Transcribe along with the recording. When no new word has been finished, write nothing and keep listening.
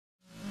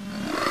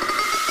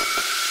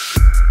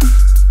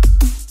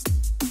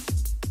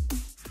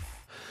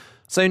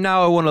So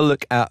now I want to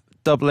look at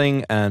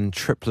doubling and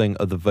tripling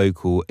of the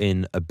vocal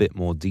in a bit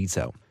more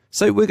detail.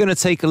 So we're going to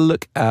take a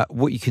look at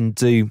what you can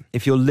do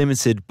if you're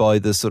limited by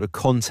the sort of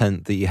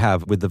content that you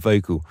have with the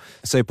vocal.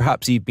 So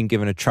perhaps you've been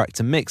given a track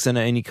to mix and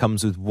it only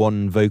comes with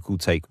one vocal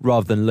take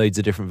rather than loads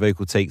of different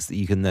vocal takes that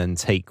you can then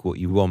take what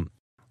you want.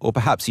 Or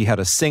perhaps you had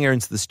a singer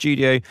into the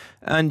studio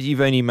and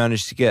you've only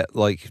managed to get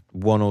like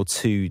 1 or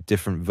 2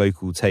 different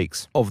vocal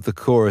takes of the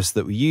chorus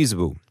that were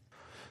usable.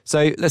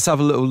 So let's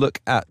have a little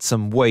look at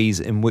some ways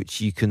in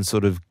which you can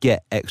sort of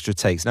get extra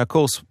takes. Now, of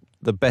course,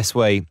 the best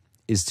way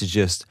is to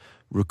just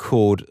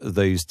record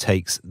those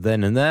takes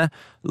then and there,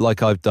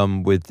 like I've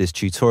done with this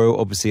tutorial.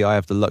 Obviously, I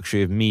have the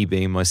luxury of me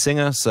being my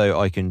singer, so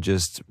I can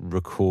just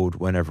record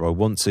whenever I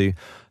want to.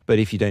 But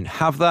if you don't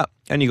have that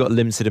and you've got a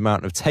limited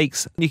amount of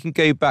takes, you can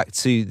go back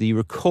to the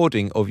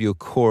recording of your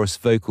chorus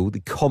vocal, the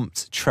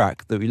comped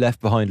track that we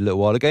left behind a little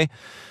while ago.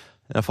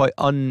 And if I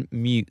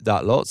unmute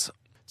that lot,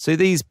 so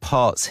these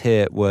parts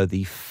here were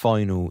the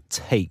final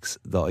takes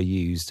that I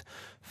used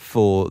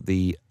for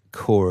the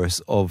chorus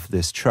of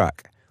this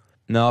track.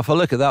 Now, if I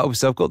look at that,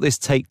 obviously I've got this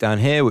take down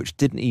here, which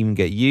didn't even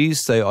get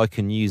used, so I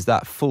can use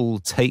that full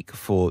take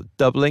for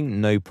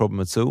doubling, no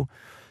problem at all.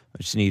 I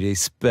just need a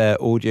spare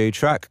audio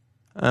track,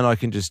 and I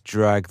can just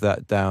drag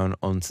that down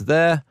onto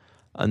there,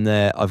 and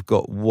there I've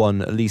got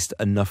one, at least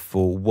enough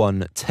for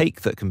one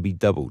take that can be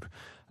doubled.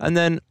 And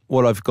then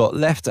what I've got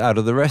left out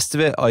of the rest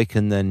of it, I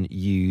can then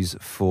use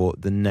for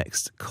the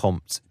next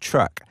comped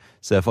track.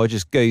 So if I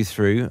just go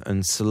through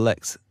and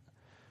select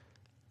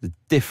the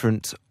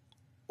different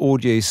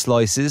audio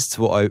slices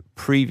to what I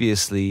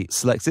previously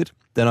selected,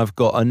 then I've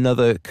got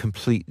another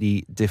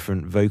completely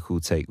different vocal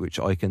take which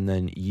I can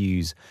then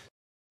use.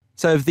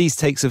 So if these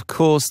takes, of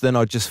course, then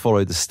I'd just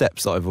follow the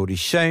steps that I've already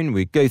shown.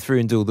 We'd go through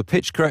and do all the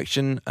pitch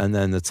correction and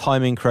then the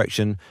timing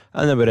correction,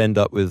 and then we'd end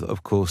up with,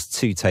 of course,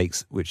 2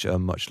 takes which are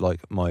much like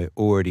my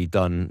already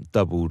done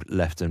doubled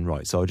left and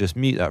right. So I'll just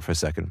mute that for a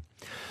second.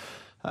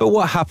 But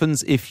what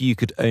happens if you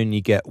could only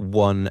get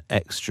one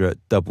extra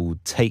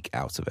doubled take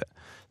out of it?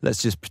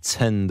 Let's just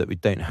pretend that we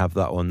don't have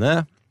that one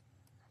there,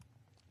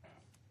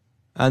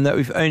 and that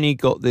we've only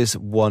got this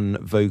one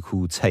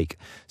vocal take.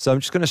 So I'm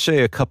just going to show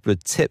you a couple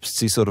of tips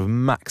to sort of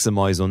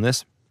maximize on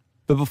this.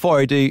 But before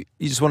I do,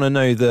 you just want to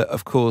know that,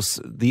 of course,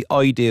 the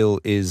ideal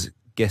is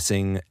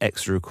getting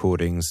extra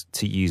recordings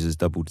to use as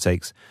double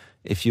takes.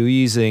 If you're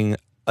using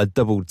a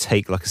double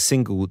take, like a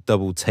single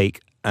double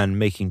take, and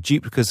making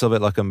duplicates of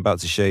it like I'm about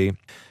to show you,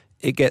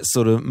 it gets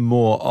sort of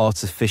more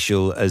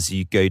artificial as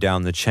you go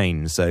down the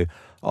chain. So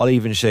I'll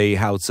even show you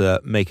how to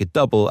make a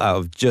double out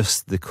of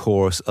just the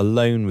chorus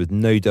alone with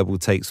no double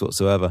takes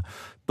whatsoever.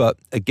 But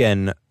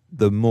again,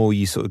 the more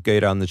you sort of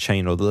go down the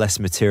chain, or the less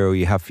material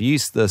you have for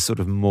use, the sort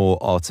of more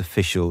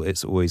artificial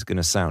it's always going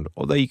to sound.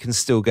 Although you can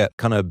still get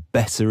kind of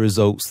better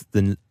results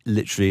than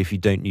literally if you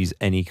don't use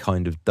any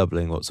kind of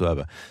doubling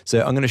whatsoever. So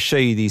I'm going to show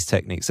you these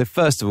techniques. So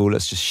first of all,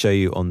 let's just show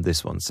you on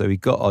this one. So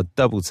we've got our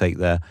double take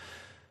there.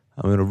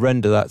 I'm going to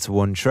render that to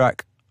one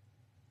track.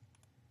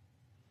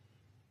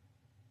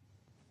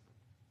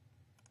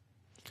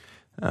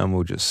 And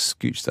we'll just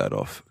scooch that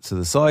off to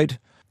the side.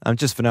 And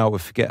just for now, we'll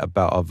forget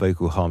about our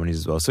vocal harmonies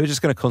as well. So we're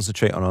just going to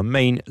concentrate on our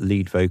main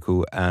lead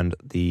vocal and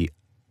the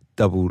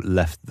double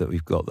left that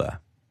we've got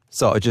there.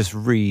 So I just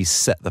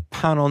reset the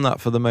pan on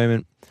that for the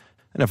moment.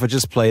 And if I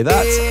just play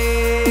that,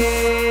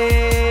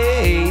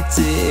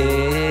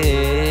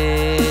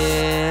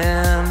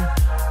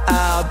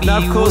 now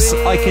of course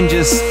I can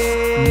just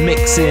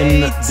mix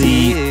in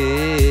the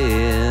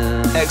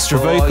extra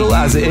vocal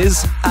as it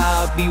is.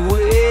 I'll be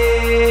waiting,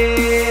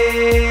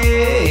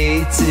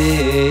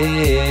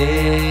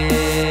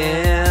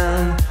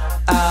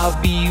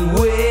 I'll be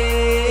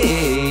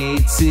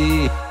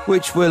waiting,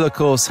 which will of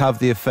course have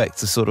the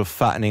effect of sort of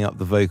fattening up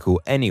the vocal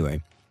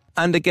anyway.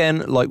 And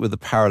again, like with the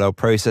parallel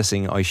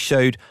processing I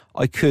showed,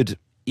 I could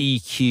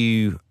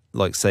EQ,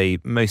 like say,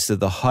 most of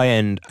the high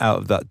end out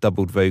of that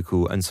doubled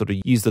vocal and sort of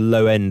use the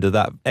low end of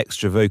that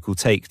extra vocal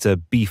take to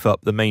beef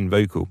up the main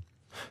vocal.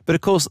 But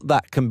of course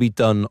that can be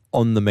done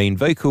on the main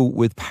vocal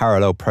with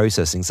parallel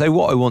processing. So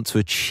what I want to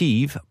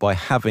achieve by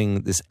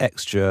having this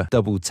extra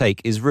double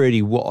take is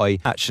really what I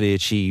actually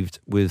achieved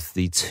with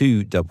the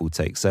 2 double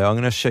takes. So I'm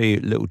going to show you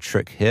a little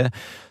trick here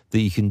that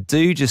you can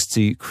do just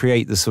to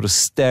create the sort of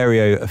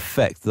stereo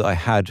effect that I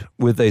had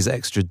with those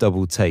extra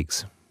double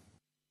takes.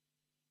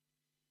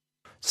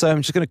 So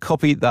I'm just going to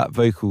copy that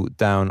vocal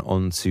down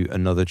onto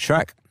another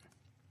track.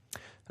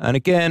 And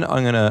again,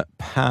 I'm going to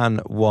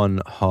pan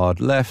one hard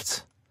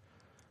left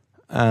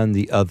and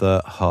the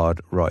other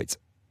hard right.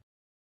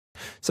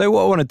 So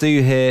what I want to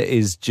do here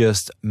is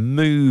just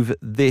move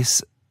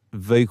this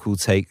vocal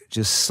take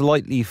just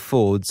slightly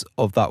forwards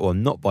of that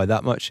one, not by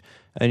that much,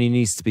 only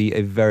needs to be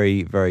a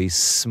very, very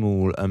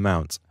small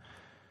amount.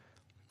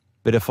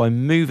 But if I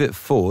move it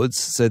forwards,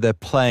 so they're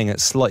playing at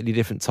slightly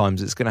different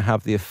times, it's going to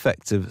have the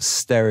effect of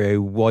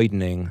stereo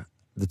widening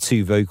the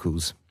 2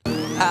 vocals.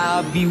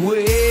 I'll be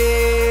waiting,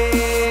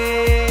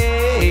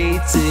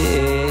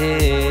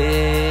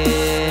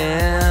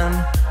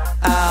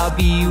 I'll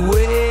be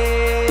waiting,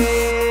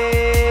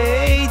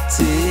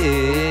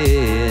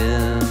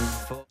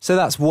 So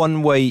that's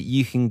one way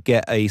you can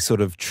get a sort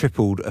of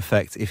tripled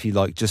effect, if you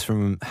like, just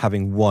from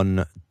having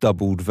one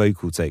doubled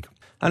vocal take.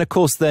 And of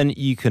course, then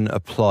you can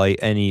apply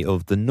any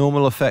of the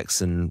normal effects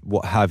and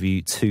what have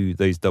you to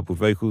those doubled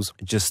vocals,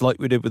 just like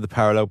we did with the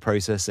parallel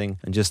processing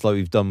and just like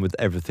we've done with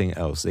everything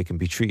else. They can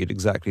be treated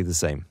exactly the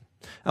same.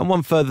 And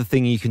one further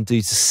thing you can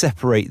do to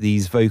separate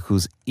these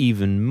vocals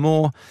even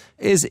more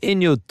is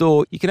in your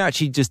DAW, you can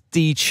actually just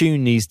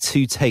detune these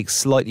two takes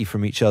slightly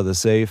from each other.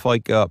 So if I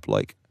go up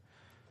like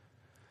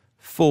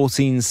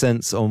 14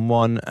 cents on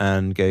one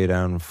and go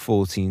down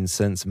 14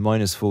 cents,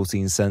 minus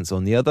 14 cents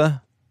on the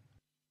other.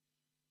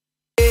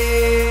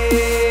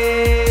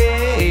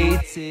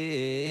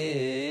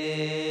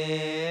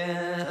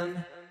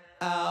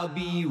 I'll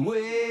be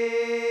waiting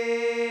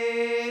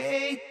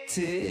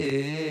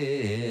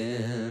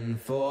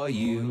for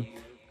you.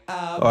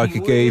 Or I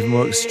could go even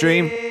more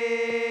extreme.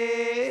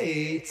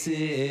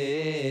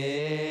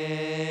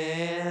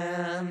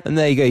 And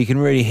there you go, you can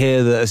really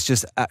hear that it's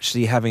just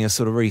actually having a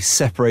sort of really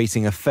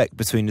separating effect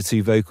between the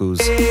two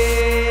vocals.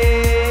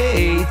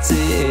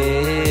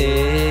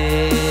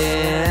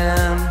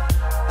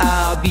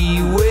 I'll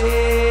be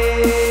waiting.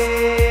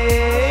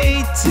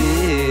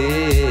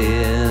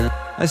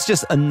 It's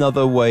just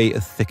another way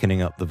of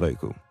thickening up the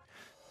vocal.